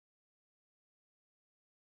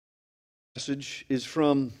Passage is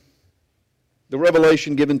from the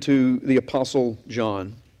revelation given to the Apostle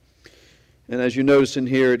John. And as you notice in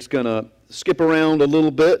here, it's going to skip around a little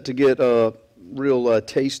bit to get a real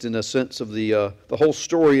taste and a sense of the whole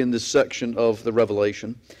story in this section of the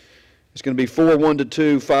Revelation. It's going to be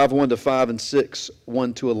 4:1-2, 5:1-5, and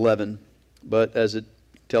 6:1-11. But as it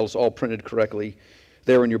tells, all printed correctly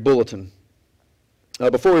there in your bulletin.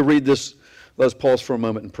 Before we read this, let's pause for a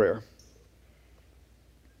moment in prayer.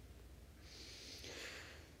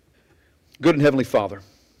 Good and Heavenly Father,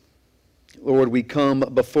 Lord, we come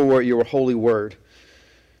before your holy word.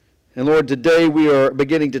 And Lord, today we are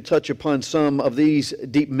beginning to touch upon some of these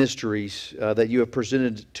deep mysteries that you have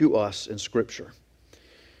presented to us in Scripture.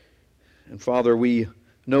 And Father, we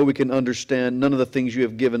know we can understand none of the things you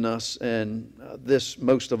have given us, and this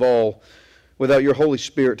most of all, without your Holy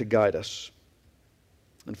Spirit to guide us.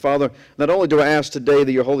 And Father, not only do I ask today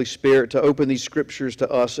that your Holy Spirit to open these Scriptures to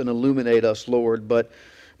us and illuminate us, Lord, but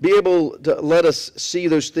be able to let us see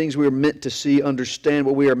those things we are meant to see, understand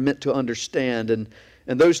what we are meant to understand, and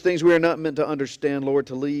those things we are not meant to understand, Lord,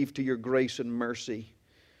 to leave to your grace and mercy.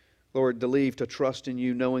 Lord, to leave to trust in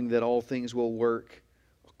you, knowing that all things will work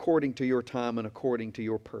according to your time and according to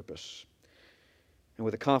your purpose. And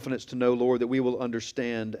with the confidence to know, Lord, that we will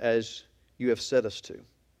understand as you have set us to.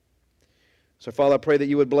 So, Father, I pray that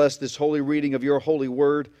you would bless this holy reading of your holy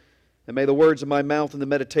word, and may the words of my mouth and the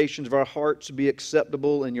meditations of our hearts be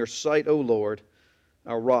acceptable in your sight, O Lord,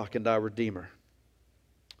 our rock and our Redeemer.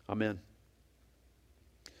 Amen.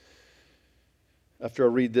 After I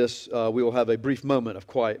read this, we will have a brief moment of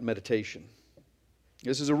quiet meditation.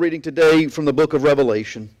 This is a reading today from the book of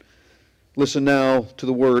Revelation. Listen now to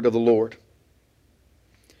the word of the Lord.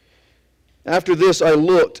 After this I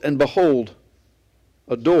looked, and behold,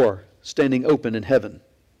 a door standing open in heaven.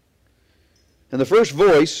 And the first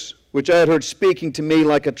voice, which I had heard speaking to me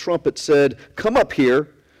like a trumpet, said, "Come up here,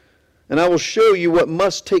 and I will show you what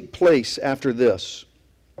must take place after this."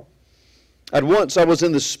 At once I was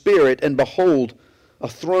in the Spirit, and behold, a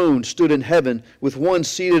throne stood in heaven, with one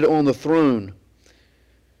seated on the throne.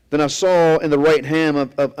 Then I saw in the right hand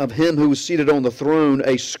of him who was seated on the throne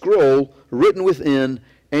a scroll written within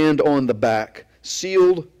and on the back,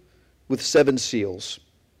 sealed with 7 seals.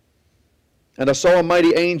 And I saw a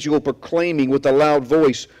mighty angel proclaiming with a loud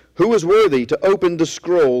voice, "Who is worthy to open the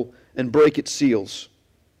scroll and break its seals?"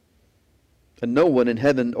 And no one in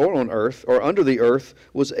heaven or on earth or under the earth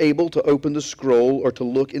was able to open the scroll or to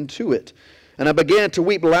look into it. And I began to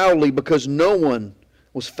weep loudly because no one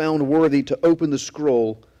was found worthy to open the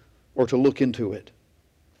scroll or to look into it.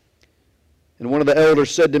 And one of the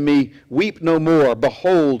elders said to me, "Weep no more.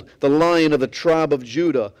 Behold, the Lion of the tribe of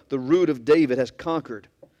Judah, the Root of David, has conquered,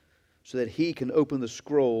 so that he can open the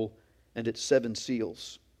scroll and its 7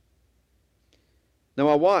 seals." Now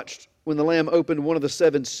I watched when the Lamb opened one of the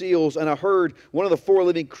 7 seals, and I heard one of the 4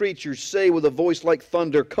 living creatures say with a voice like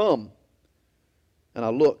thunder, "Come." And I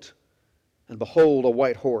looked, and behold, a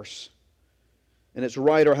white horse. And its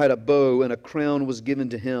rider had a bow, and a crown was given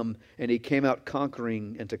to him, and he came out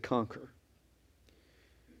conquering and to conquer.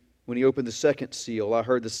 When he opened the 2nd seal, I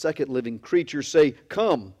heard the 2nd living creature say,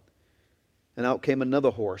 "Come." And out came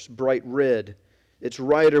another horse, bright red. Its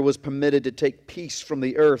rider was permitted to take peace from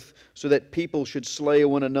the earth, so that people should slay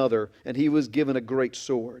one another, and he was given a great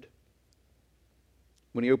sword.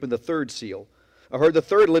 When he opened the 3rd seal, I heard the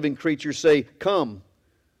 3rd living creature say, "Come."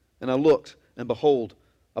 And I looked, and behold,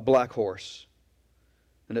 a black horse.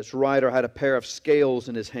 And its rider had a pair of scales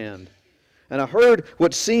in his hand. And I heard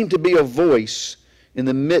what seemed to be a voice in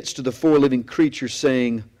the midst of the 4 living creatures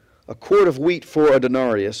saying, "A quart of wheat for a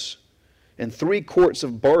denarius, and 3 quarts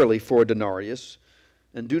of barley for a denarius,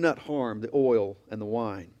 and do not harm the oil and the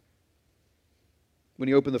wine." When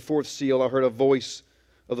he opened the 4th seal, I heard a voice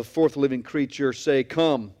of the 4th living creature say,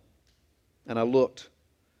 "Come." And I looked,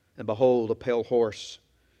 and behold, a pale horse,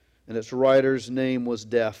 and its rider's name was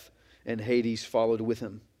Death, and Hades followed with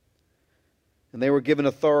him. And they were given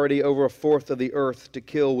authority over 1/4 of the earth to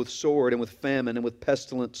kill with sword and with famine and with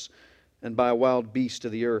pestilence and by a wild beast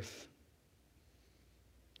of the earth.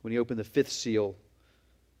 When he opened the 5th seal,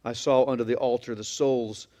 I saw under the altar the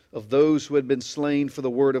souls of those who had been slain for the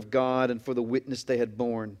word of God and for the witness they had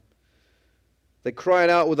borne. They cried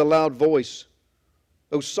out with a loud voice,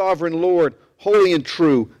 "O sovereign Lord, holy and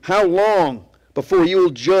true, how long before you will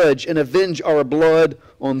judge and avenge our blood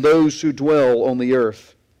on those who dwell on the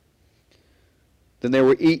earth?" Then they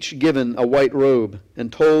were each given a white robe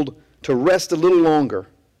and told to rest a little longer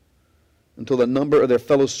until the number of their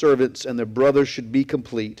fellow servants and their brothers should be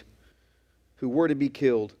complete, who were to be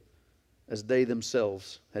killed as they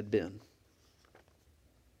themselves had been.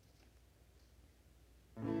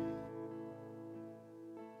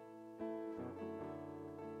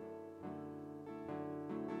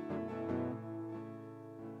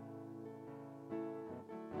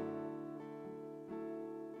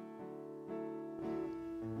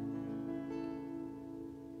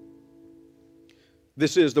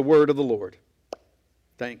 This is the word of the Lord.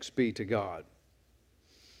 Thanks be to God.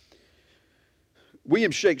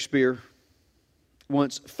 William Shakespeare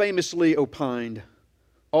once famously opined,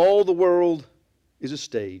 "All the world is a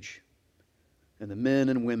stage, and the men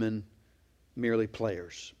and women merely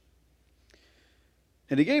players."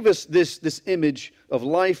 And he gave us this image of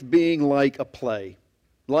life being like a play,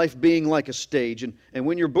 life being like a stage. And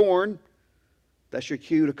when you're born, that's your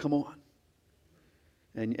cue to come on.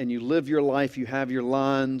 And you live your life, you have your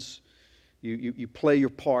lines, you play your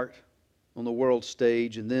part on the world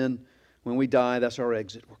stage, and then when we die, that's our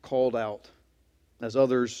exit. We're called out as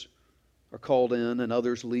others are called in and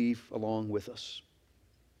others leave along with us.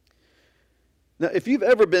 Now, if you've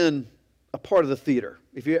ever been a part of the theater,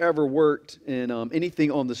 if you ever worked in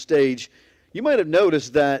anything on the stage, you might have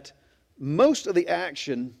noticed that most of the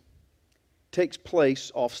action takes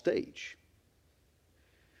place off stage.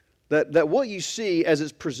 That what you see as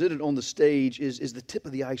it's presented on the stage is the tip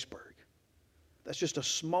of the iceberg. That's just a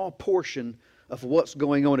small portion of what's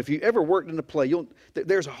going on. If you ever worked in a play,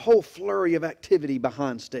 there's a whole flurry of activity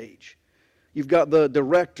behind stage. You've got the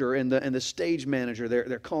director and the stage manager.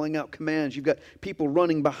 They're calling out commands. You've got people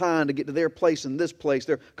running behind to get to their place in this place.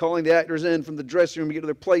 They're calling the actors in from the dressing room to get to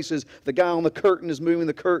their places. The guy on the curtain is moving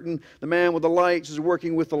the curtain. The man with the lights is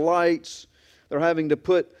working with the lights. They're having to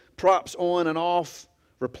put props on and off,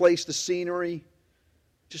 replace the scenery.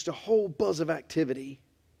 Just a whole buzz of activity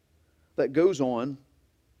that goes on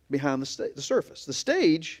behind the surface. The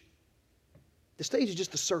stage is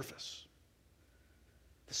just the surface.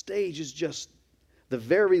 The stage is just the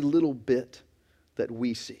very little bit that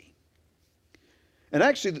we see. And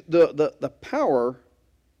actually, the power,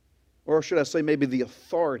 or should I say maybe the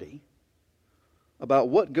authority, about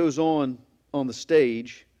what goes on the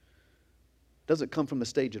stage doesn't come from the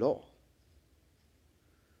stage at all.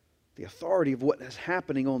 The authority of what is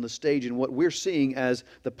happening on the stage and what we're seeing as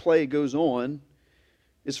the play goes on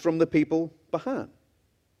is from the people behind.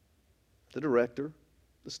 The director,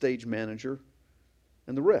 the stage manager,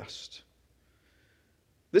 and the rest.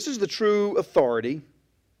 This is the true authority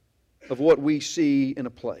of what we see in a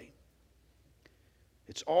play.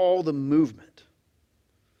 It's all the movement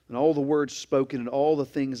and all the words spoken and all the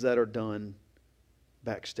things that are done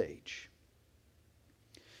backstage.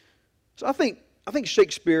 So I think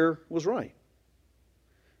Shakespeare was right.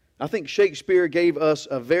 I think Shakespeare gave us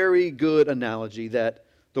a very good analogy that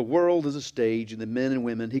the world is a stage and the men and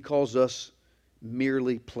women, he calls us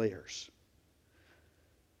merely players.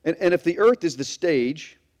 And if the earth is the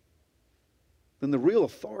stage, then the real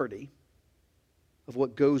authority of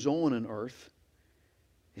what goes on earth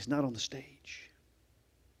is not on the stage.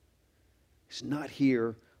 It's not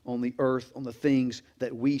here on the earth, on the things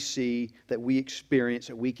that we see, that we experience,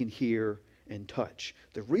 that we can hear and touch.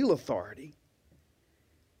 The real authority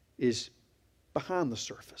is behind the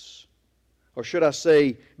surface, or should I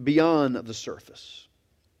say beyond the surface.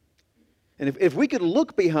 And if we could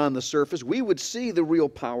look behind the surface, we would see the real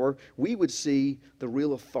power, we would see the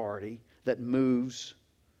real authority that moves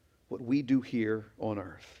what we do here on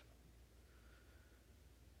earth.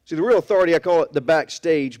 See, the real authority, I call it the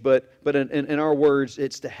backstage, but in our words,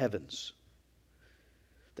 it's the heavens.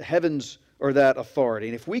 The heavens are that authority.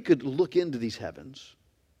 And if we could look into these heavens,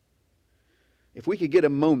 if we could get a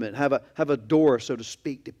moment, have a door, so to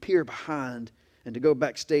speak, to peer behind and to go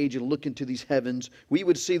backstage and look into these heavens, we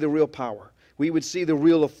would see the real power. We would see the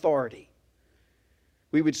real authority.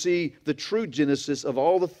 We would see the true genesis of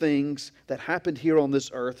all the things that happened here on this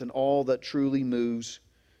earth and all that truly moves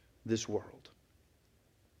this world.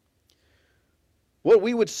 What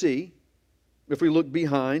we would see, if we look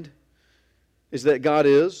behind, is that God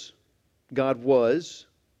is, God was,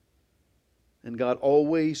 and God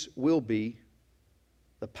always will be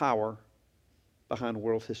the power behind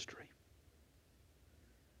world history.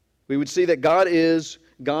 We would see that God is,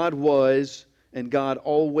 God was, and God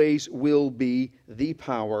always will be the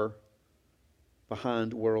power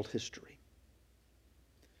behind world history.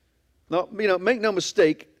 Now, make no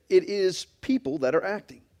mistake, it is people that are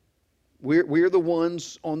acting. We're the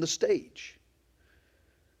ones on the stage.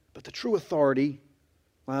 But the true authority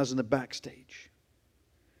lies in the backstage.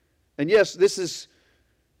 And yes, this is,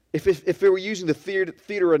 if we were using the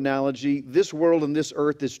theater analogy, this world and this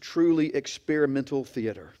earth is truly experimental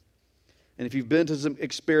theater. And if you've been to some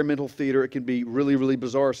experimental theater, it can be really, really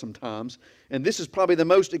bizarre sometimes. And this is probably the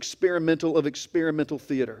most experimental of experimental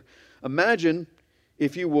theater. Imagine,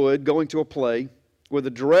 if you would, going to a play where the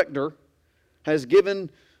director has given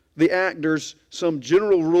the actors some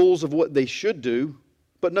general rules of what they should do,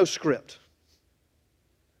 but no script.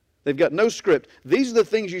 They've got no script. These are the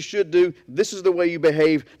things you should do. This is the way you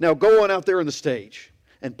behave. Now go on out there on the stage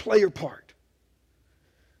and play your part.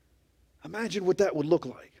 Imagine what that would look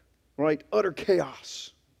like, right? Utter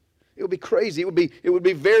chaos. It would be crazy. It would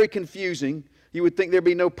be very confusing. You would think there'd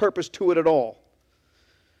be no purpose to it at all.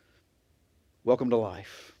 Welcome to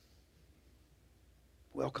life.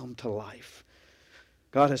 Welcome to life.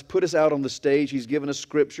 God has put us out on the stage. He's given us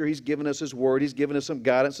Scripture. He's given us His Word. He's given us some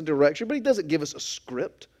guidance and direction. But He doesn't give us a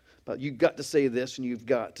script. But you've got to say this and you've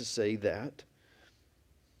got to say that.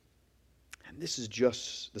 And this is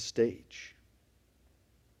just the stage.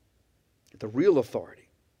 The real authority,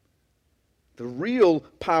 the real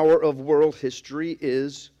power of world history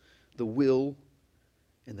is the will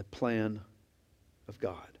and the plan of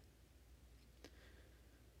God.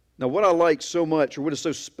 Now, what I like so much, or what is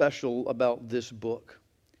so special about this book,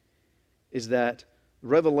 is that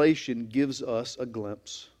Revelation gives us a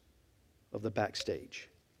glimpse of the backstage.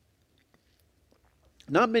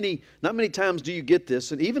 Not many times do you get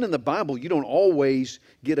this, and even in the Bible, you don't always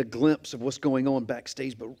get a glimpse of what's going on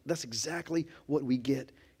backstage, but that's exactly what we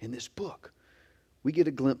get in this book. We get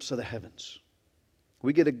a glimpse of the heavens.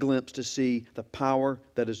 We get a glimpse to see the power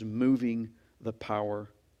that is moving the power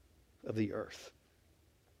of the earth.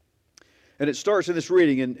 And it starts in this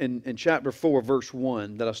reading in chapter 4, verse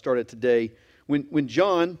 1 that I started today, when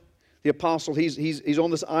John, the apostle, he's on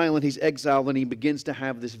this island, he's exiled, and he begins to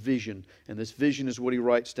have this vision. And this vision is what he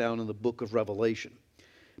writes down in the book of Revelation.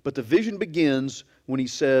 But the vision begins when he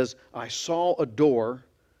says, I saw a door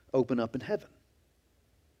open up in heaven.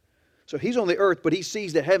 So he's on the earth, but he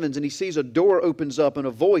sees the heavens, and he sees a door opens up, and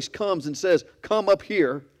a voice comes and says, come up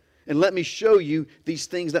here, and let me show you these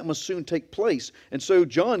things that must soon take place. And so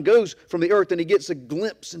John goes from the earth, and he gets a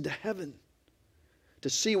glimpse into heaven to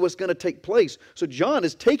see what's going to take place. So John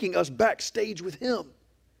is taking us backstage with him.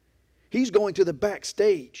 He's going to the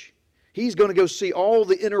backstage. He's going to go see all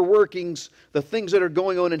the inner workings, the things that are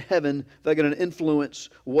going on in heaven that are going to influence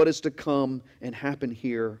what is to come and happen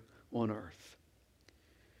here on earth.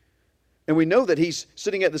 And we know that he's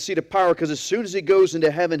sitting at the seat of power because as soon as he goes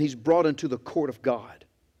into heaven, he's brought into the court of God.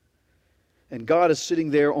 And God is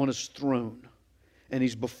sitting there on His throne. And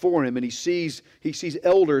He's before Him, and he sees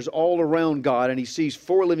elders all around God, and he sees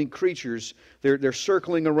four living creatures. They're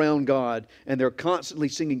circling around God, and they're constantly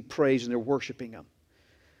singing praise, and they're worshiping Him.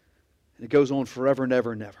 And it goes on forever and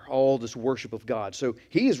ever and ever, all this worship of God. So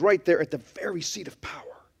He is right there at the very seat of power.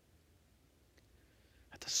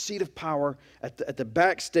 At the seat of power, at the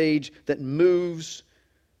backstage that moves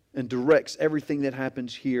and directs everything that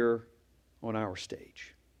happens here on our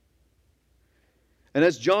stage. And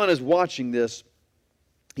as John is watching this,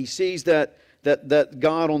 he sees that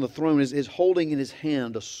God on the throne is holding in His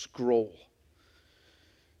hand a scroll.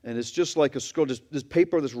 And it's just like a scroll, this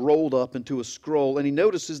paper that's rolled up into a scroll. And he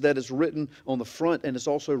notices that it's written on the front and it's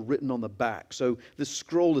also written on the back. So this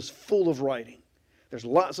scroll is full of writing. There's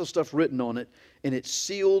lots of stuff written on it. And it's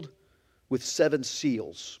sealed with 7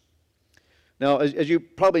 seals. Now, as you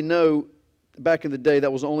probably know, back in the day,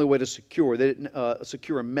 that was the only way to secure. They didn't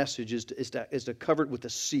secure a message is to cover it with a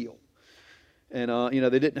seal. And,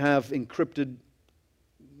 they didn't have encrypted,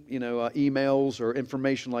 emails or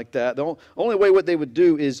information like that. The only way what they would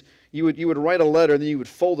do is you would write a letter and then you would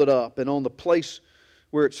fold it up. And on the place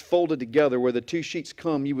where it's folded together, where the 2 sheets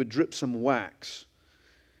come, you would drip some wax.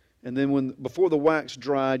 And then before the wax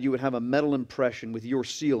dried, you would have a metal impression with your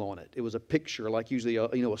seal on it. It was a picture, like usually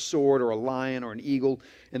a sword or a lion or an eagle.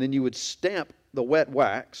 And then you would stamp the wet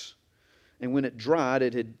wax. And when it dried,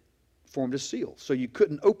 it had formed a seal. So you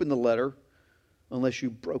couldn't open the letter unless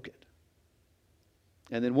you broke it.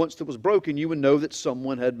 And then once it was broken, you would know that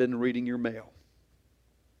someone had been reading your mail.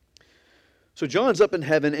 So John's up in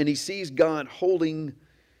heaven and he sees God holding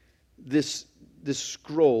this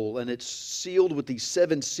scroll, and it's sealed with these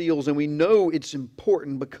 7 seals, and we know it's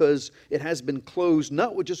important because it has been closed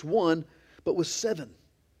not with just 1, but with 7.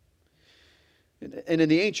 And in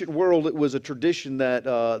the ancient world, it was a tradition that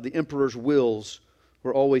the emperor's wills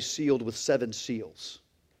were always sealed with 7 seals.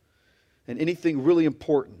 And anything really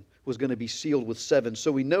important was going to be sealed with 7.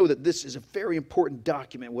 So we know that this is a very important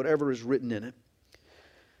document, whatever is written in it.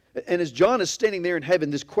 And as John is standing there in heaven,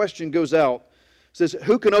 this question goes out. It says,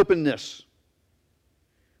 who can open this?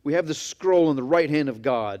 We have the scroll in the right hand of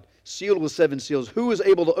God, sealed with 7 seals. Who is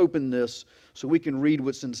able to open this so we can read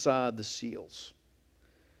what's inside the seals?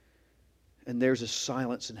 And there's a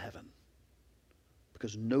silence in heaven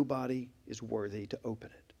because nobody is worthy to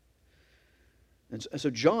open it. And so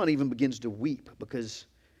John even begins to weep because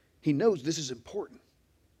he knows this is important.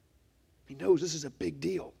 He knows this is a big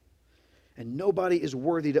deal. And nobody is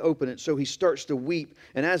worthy to open it. So he starts to weep.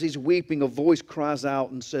 And as he's weeping, a voice cries out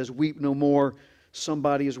and says, weep no more.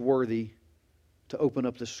 Somebody is worthy to open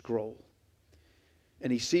up the scroll.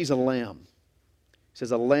 And he sees a lamb. It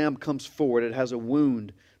says a lamb comes forward. It has a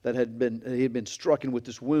wound that he had been stricken with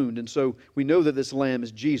this wound. And so we know that this lamb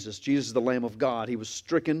is Jesus. Jesus is the Lamb of God. He was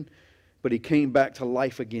stricken, but he came back to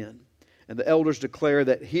life again. And the elders declare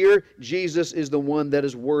that here Jesus is the one that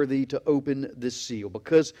is worthy to open this seal,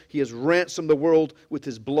 because he has ransomed the world with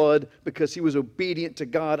his blood, because he was obedient to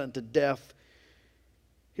God unto death.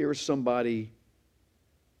 Here is somebody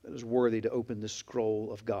that is worthy to open this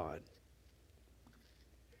scroll of God.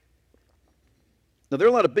 Now, there are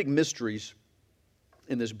a lot of big mysteries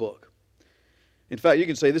in this book. In fact, you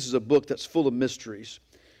can say this is a book that's full of mysteries.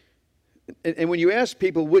 And when you ask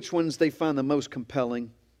people which ones they find the most compelling,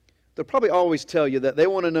 they'll probably always tell you that they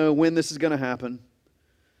want to know when this is going to happen,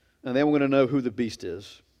 and they want to know who the beast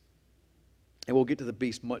is. And we'll get to the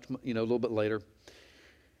beast a little bit later.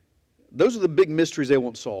 Those are the big mysteries they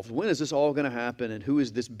want solved. When is this all going to happen, and who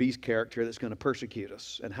is this beast character that's going to persecute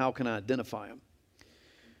us, and how can I identify him?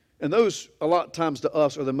 And those, a lot of times to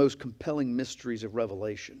us, are the most compelling mysteries of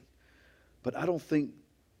Revelation. But I don't think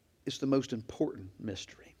it's the most important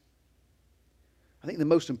mystery. I think the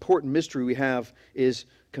most important mystery we have is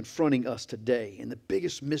confronting us today. And the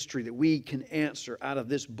biggest mystery that we can answer out of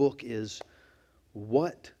this book is,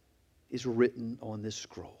 what is written on this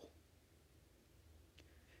scroll?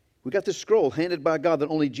 We got this scroll handed by God that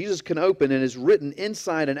only Jesus can open, and is written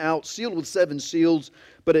inside and out, sealed with 7 seals,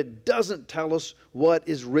 but it doesn't tell us what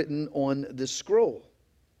is written on this scroll.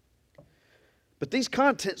 But these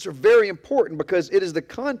contents are very important, because it is the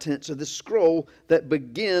contents of this scroll that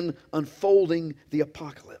begin unfolding the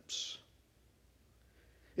apocalypse.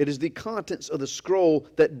 It is the contents of the scroll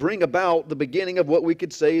that bring about the beginning of what we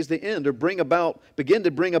could say is the end, or begin to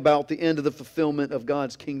bring about the end of the fulfillment of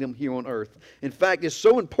God's kingdom here on earth. In fact, it's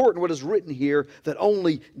so important what is written here that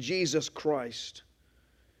only Jesus Christ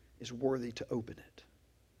is worthy to open it.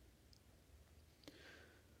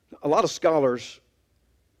 A lot of scholars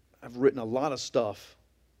have written a lot of stuff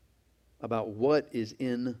about what is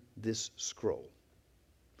in this scroll.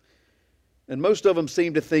 And most of them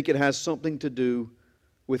seem to think it has something to do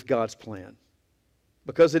with God's plan.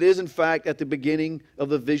 Because it is, in fact, at the beginning of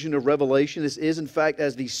the vision of Revelation. This is, in fact,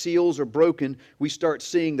 as these seals are broken, we start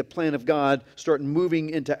seeing the plan of God start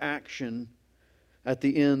moving into action at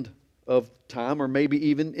the end of time, or maybe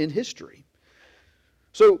even in history.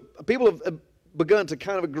 So people have begun to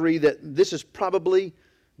kind of agree that this is probably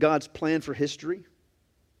God's plan for history.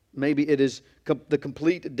 Maybe it is the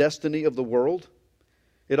complete destiny of the world.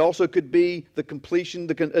 It also could be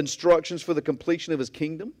the instructions for the completion of His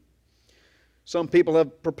kingdom. Some people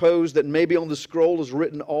have proposed that maybe on the scroll is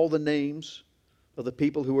written all the names of the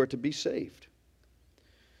people who are to be saved.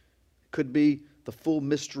 It could be the full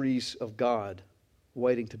mysteries of God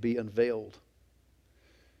waiting to be unveiled.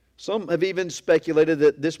 Some have even speculated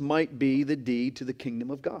that this might be the deed to the kingdom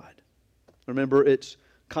of God. Remember, it's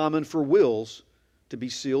common for wills to be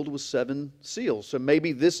sealed with 7 seals. So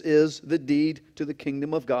maybe this is the deed to the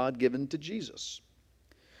kingdom of God given to Jesus.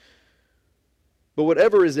 But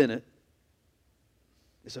whatever is in it,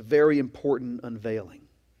 it's a very important unveiling.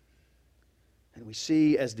 And we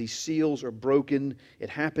see as these seals are broken, it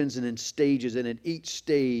happens in stages, and at each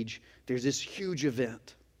stage there's this huge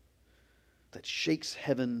event that shakes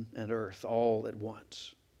heaven and earth all at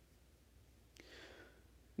once.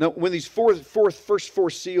 Now, when these first 4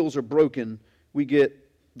 seals are broken, we get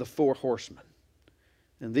the 4 horsemen.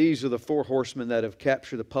 And these are the 4 horsemen that have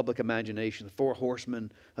captured the public imagination, the 4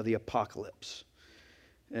 horsemen of the apocalypse.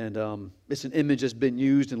 And it's an image that's been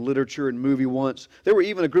used in literature and movie once. There were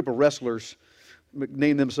even a group of wrestlers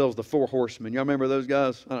named themselves the 4 horsemen. Y'all remember those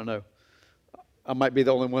guys? I don't know. I might be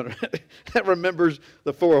the only one that remembers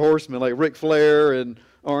the 4 horsemen, like Ric Flair and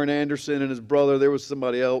Arn Anderson and his brother. There was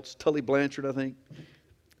somebody else, Tully Blanchard, I think.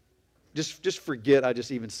 Just forget I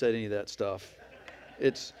just even said any of that stuff.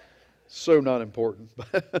 It's so not important.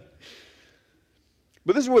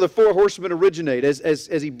 But this is where the 4 horsemen originate. As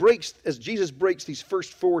Jesus breaks these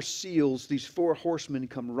first 4 seals, these 4 horsemen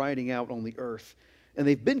come riding out on the earth. And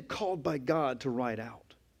they've been called by God to ride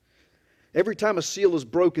out. Every time a seal is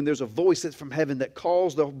broken, there's a voice that's from heaven that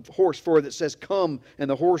calls the horse forward, that says, "Come," and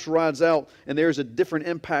the horse rides out. And there's a different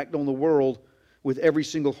impact on the world with every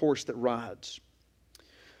single horse that rides.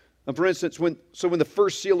 And for instance, when the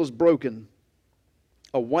first seal is broken,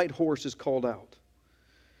 a white horse is called out.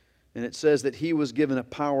 And it says that he was given a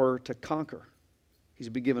power to conquer. He's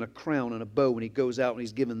been given a crown and a bow, and he goes out and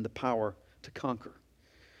he's given the power to conquer.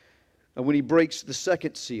 And when he breaks the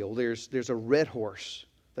second seal, there's a red horse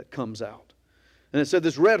that comes out. And it said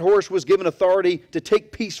this red horse was given authority to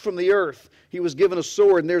take peace from the earth. He was given a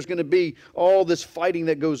sword, and there's going to be all this fighting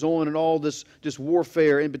that goes on, and all this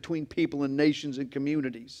warfare in between people and nations and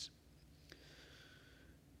communities.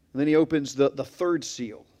 And then he opens the third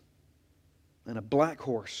seal, and a black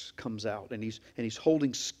horse comes out, and he's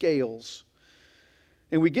holding scales.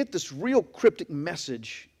 And we get this real cryptic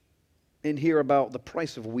message in here about the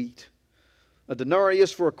price of wheat. A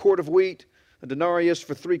denarius for a quart of wheat, a denarius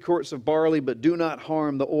for 3 quarts of barley, but do not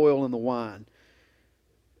harm the oil and the wine.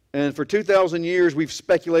 And for 2,000 years, we've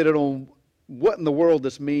speculated on what in the world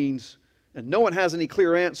this means, and no one has any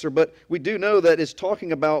clear answer, but we do know that it's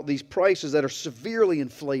talking about these prices that are severely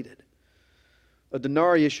inflated. A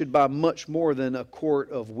denarius should buy much more than a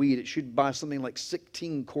quart of wheat. It should buy something like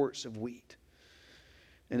 16 quarts of wheat.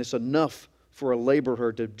 And it's enough for a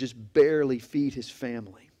laborer to just barely feed his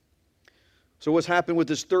family. So what's happened with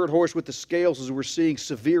this third horse with the scales is we're seeing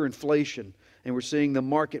severe inflation, and we're seeing the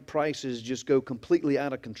market prices just go completely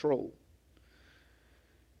out of control.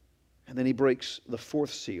 And then he breaks the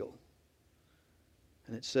fourth seal.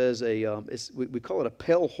 And it says we call it a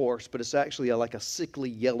pale horse, but it's actually like a sickly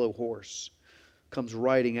yellow horse comes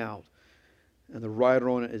riding out. And the rider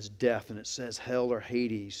on it is death, and it says hell or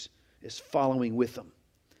Hades is following with him.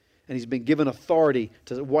 And he's been given authority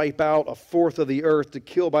to wipe out a fourth of the earth, to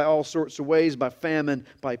kill by all sorts of ways, by famine,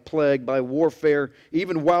 by plague, by warfare.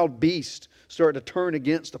 Even wild beasts start to turn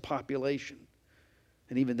against the population.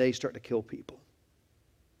 And even they start to kill people.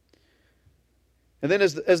 And then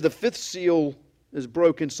as the fifth seal is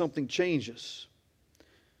broken, something changes.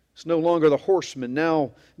 It's no longer the horseman.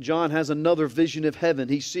 Now John has another vision of heaven.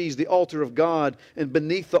 He sees the altar of God, and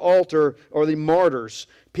beneath the altar are the martyrs,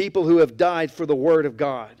 people who have died for the Word of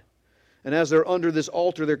God. And as they're under this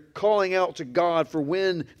altar, they're calling out to God for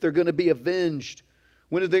when they're going to be avenged.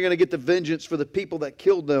 When are they going to get the vengeance for the people that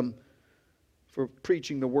killed them for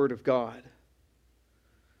preaching the Word of God?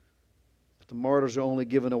 But the martyrs are only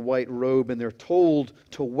given a white robe, and they're told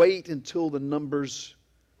to wait until the numbers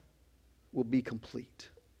will be complete.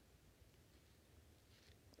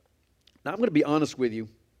 Now, I'm going to be honest with you.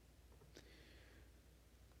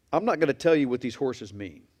 I'm not going to tell you what these horses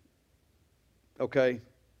mean. Okay?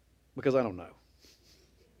 Because I don't know.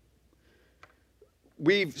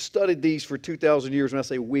 We've studied these for 2,000 years. When I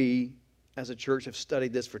say we, as a church, have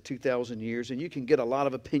studied this for 2,000 years. And you can get a lot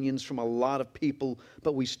of opinions from a lot of people,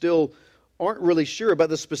 but we still aren't really sure about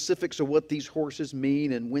the specifics of what these horses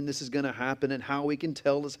mean and when this is going to happen and how we can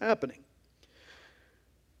tell it's happening.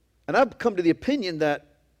 And I've come to the opinion that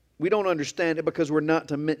we don't understand it because we're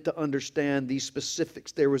not meant to understand these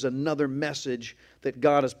specifics. There was another message that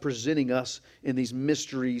God is presenting us in these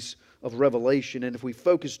mysteries of Revelation. And if we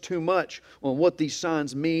focus too much on what these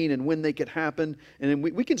signs mean and when they could happen, and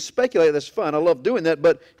we can speculate, that's fine. I love doing that.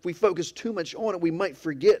 But if we focus too much on it, we might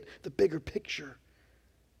forget the bigger picture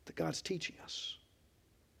that God's teaching us.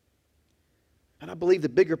 And I believe the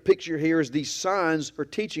bigger picture here is these signs are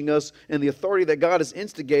teaching us, and the authority that God is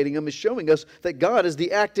instigating them is showing us that God is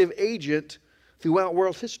the active agent throughout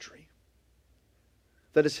world history.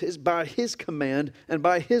 That it's by His command and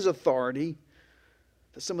by His authority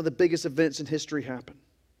that some of the biggest events in history happen.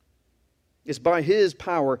 It's by His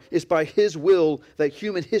power, it's by His will that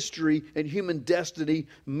human history and human destiny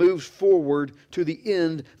moves forward to the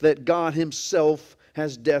end that God Himself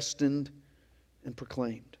has destined and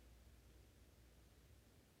proclaimed.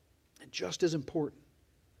 Just as important,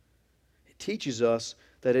 it teaches us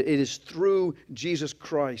that it is through Jesus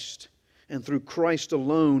Christ and through Christ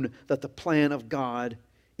alone that the plan of God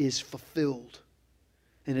is fulfilled.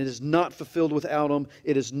 And it is not fulfilled without Him.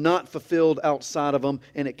 It is not fulfilled outside of Him.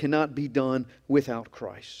 And it cannot be done without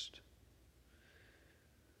Christ.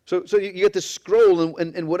 So you get this scroll,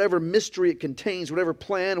 and whatever mystery it contains, whatever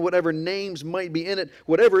plan, whatever names might be in it,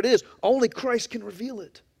 whatever it is, only Christ can reveal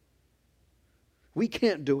it. We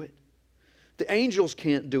can't do it. The angels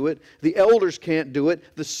can't do it. The elders can't do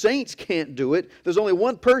it. The saints can't do it. There's only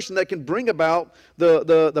one person that can bring about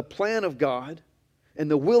the plan of God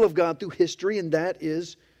and the will of God through history, and that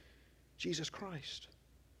is Jesus Christ.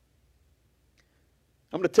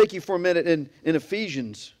 I'm going to take you for a minute in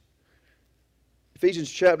Ephesians.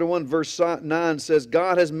 Ephesians chapter 1 verse 9 says,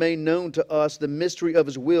 God has made known to us the mystery of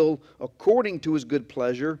His will according to His good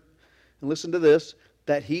pleasure. And listen to this,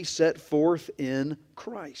 that He set forth in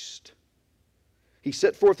Christ. He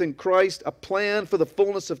set forth in Christ a plan for the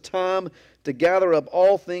fullness of time to gather up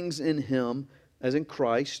all things in Him, as in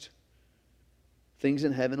Christ, things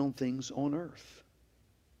in heaven on things on earth.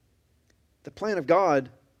 The plan of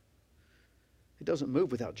God, it doesn't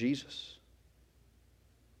move without Jesus.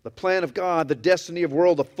 The plan of God, the destiny of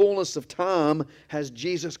world, the fullness of time has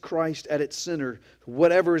Jesus Christ at its center.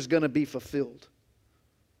 Whatever is going to be fulfilled,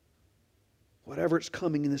 whatever is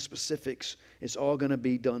coming in the specifics, it's all going to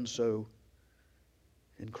be done so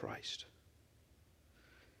in Christ.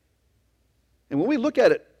 And when we look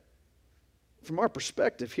at it from our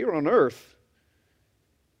perspective here on earth,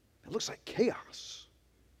 it looks like chaos.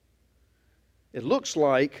 It looks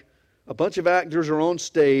like a bunch of actors are on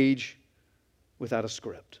stage without a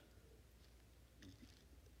script.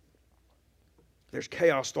 There's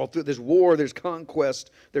chaos all through. There's war, there's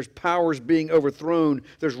conquest, there's powers being overthrown,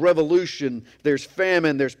 there's revolution, there's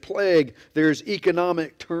famine, there's plague, there's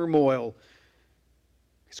economic turmoil.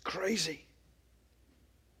 It's crazy.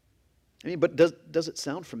 I mean, but does it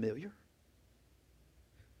sound familiar?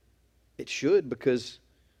 It should, because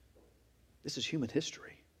this is human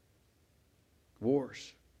history.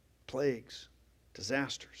 Wars, plagues,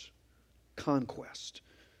 disasters, conquest,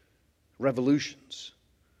 revolutions,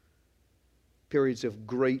 periods of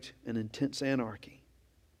great and intense anarchy.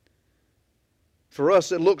 For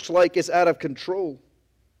us, it looks like it's out of control.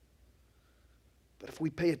 But if we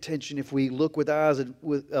pay attention, if we look with eyes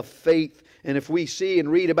of faith, and if we see and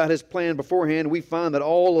read about His plan beforehand, we find that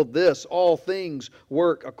all of this, all things,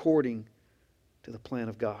 work according to the plan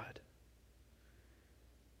of God.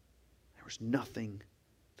 There is nothing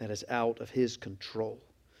that is out of His control.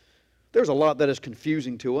 There's a lot that is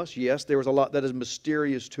confusing to us. Yes, there is a lot that is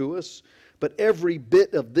mysterious to us. But every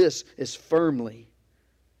bit of this is firmly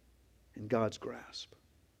in God's grasp.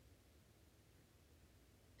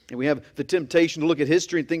 And we have the temptation to look at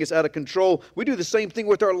history and think it's out of control. We do the same thing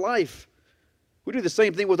with our life. We do the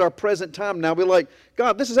same thing with our present time now. We're like,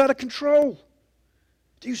 God, this is out of control.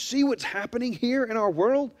 Do you see what's happening here in our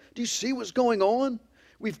world? Do you see what's going on?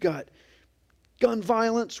 We've got gun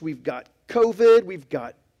violence. We've got COVID. We've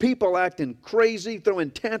got people acting crazy, throwing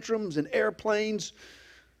tantrums in airplanes.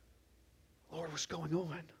 Lord, what's going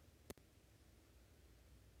on?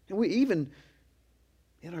 And we even,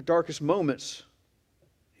 in our darkest moments,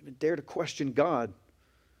 even dare to question God.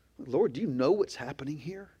 Lord, do you know what's happening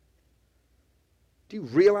here? Do you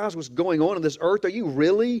realize what's going on this earth? Are you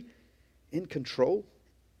really in control?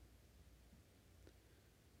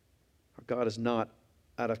 Our God is not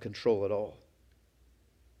out of control at all.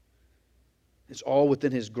 It's all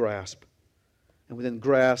within His grasp, and within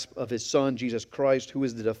grasp of His Son, Jesus Christ, who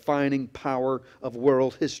is the defining power of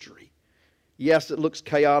world history. Yes, it looks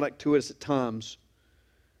chaotic to us at times,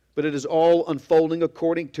 but it is all unfolding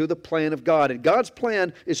according to the plan of God. And God's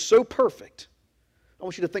plan is so perfect. I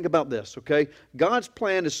want you to think about this, okay? God's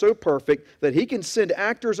plan is so perfect that He can send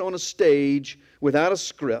actors on a stage without a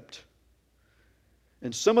script.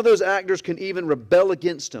 And some of those actors can even rebel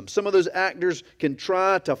against Him. Some of those actors can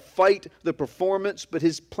try to fight the performance, but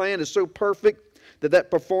His plan is so perfect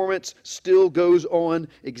that performance still goes on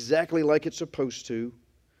exactly like it's supposed to.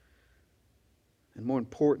 And more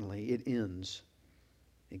importantly, it ends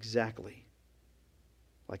exactly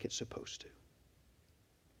like it's supposed to.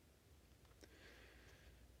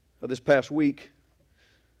 Well, this past week,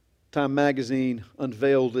 Time Magazine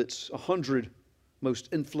unveiled its 100 most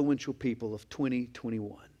influential people of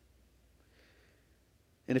 2021.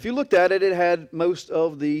 And if you looked at it, it had most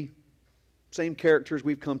of the same characters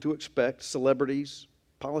we've come to expect: celebrities,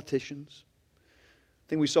 politicians. I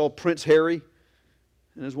think we saw Prince Harry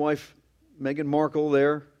and his wife Meghan Markle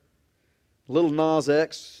there. Lil Nas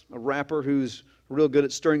X, a rapper who's real good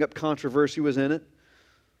at stirring up controversy, was in it.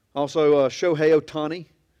 Also Shohei Ohtani,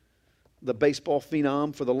 the baseball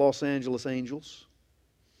phenom for the Los Angeles Angels.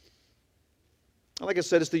 Like I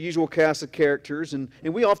said, it's the usual cast of characters, and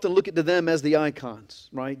we often look at them as the icons,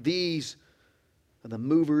 right? These are the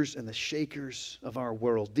movers and the shakers of our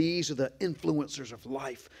world. These are the influencers of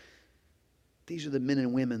life. These are the men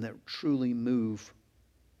and women that truly move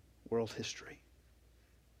world history.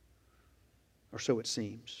 Or so it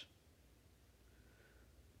seems.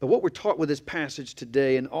 But what we're taught with this passage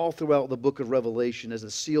today and all throughout the book of Revelation, as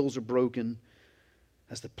the seals are broken,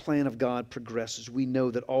 as the plan of God progresses, we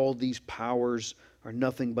know that all these powers are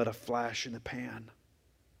nothing but a flash in the pan.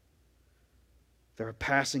 They're a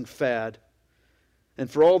passing fad. And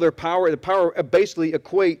for all their power, the power basically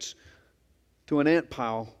equates to an ant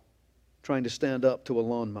pile trying to stand up to a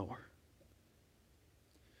lawnmower.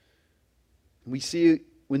 We see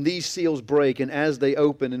when these seals break and as they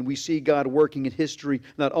open and we see God working in history,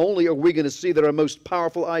 not only are we going to see that our most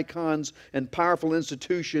powerful icons and powerful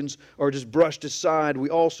institutions are just brushed aside, we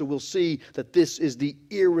also will see that this is the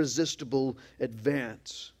irresistible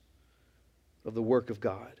advance of the work of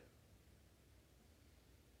God.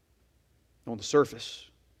 On the surface,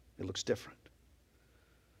 it looks different.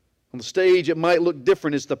 On the stage, it might look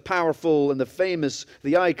different. It's the powerful and the famous,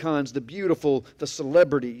 the icons, the beautiful, the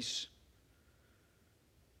celebrities.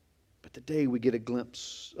 But today we get a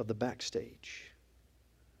glimpse of the backstage.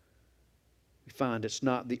 We find it's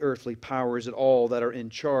not the earthly powers at all that are in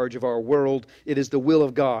charge of our world. It is the will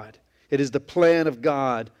of God. It is the plan of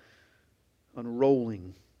God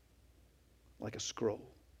unrolling like a scroll.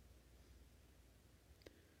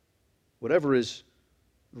 Whatever is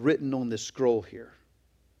written on this scroll here,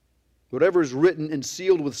 whatever is written and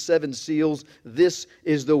sealed with 7 seals, this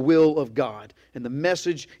is the will of God. And the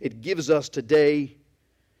message it gives us today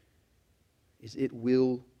is it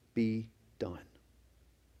will be done.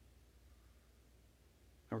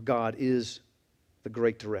 Our God is the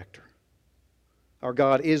great director. Our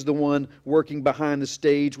God is the one working behind the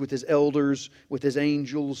stage with His elders, with His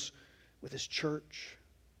angels, with His church.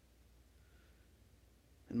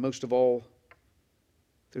 And most of all,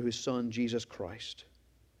 through His Son, Jesus Christ,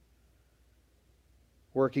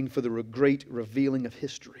 working for the great revealing of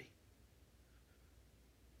history,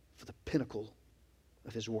 for the pinnacle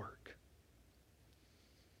of His work.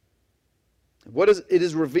 And what it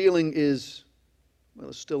is revealing is, well,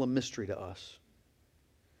 it's still a mystery to us.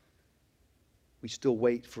 We still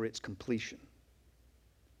wait for its completion.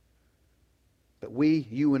 But we,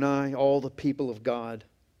 you and I, all the people of God,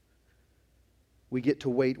 we get to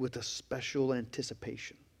wait with a special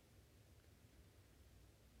anticipation.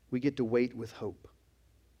 We get to wait with hope.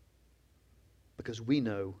 Because we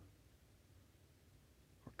know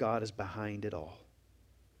our God is behind it all.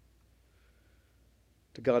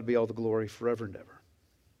 To God be all the glory forever and ever.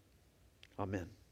 Amen.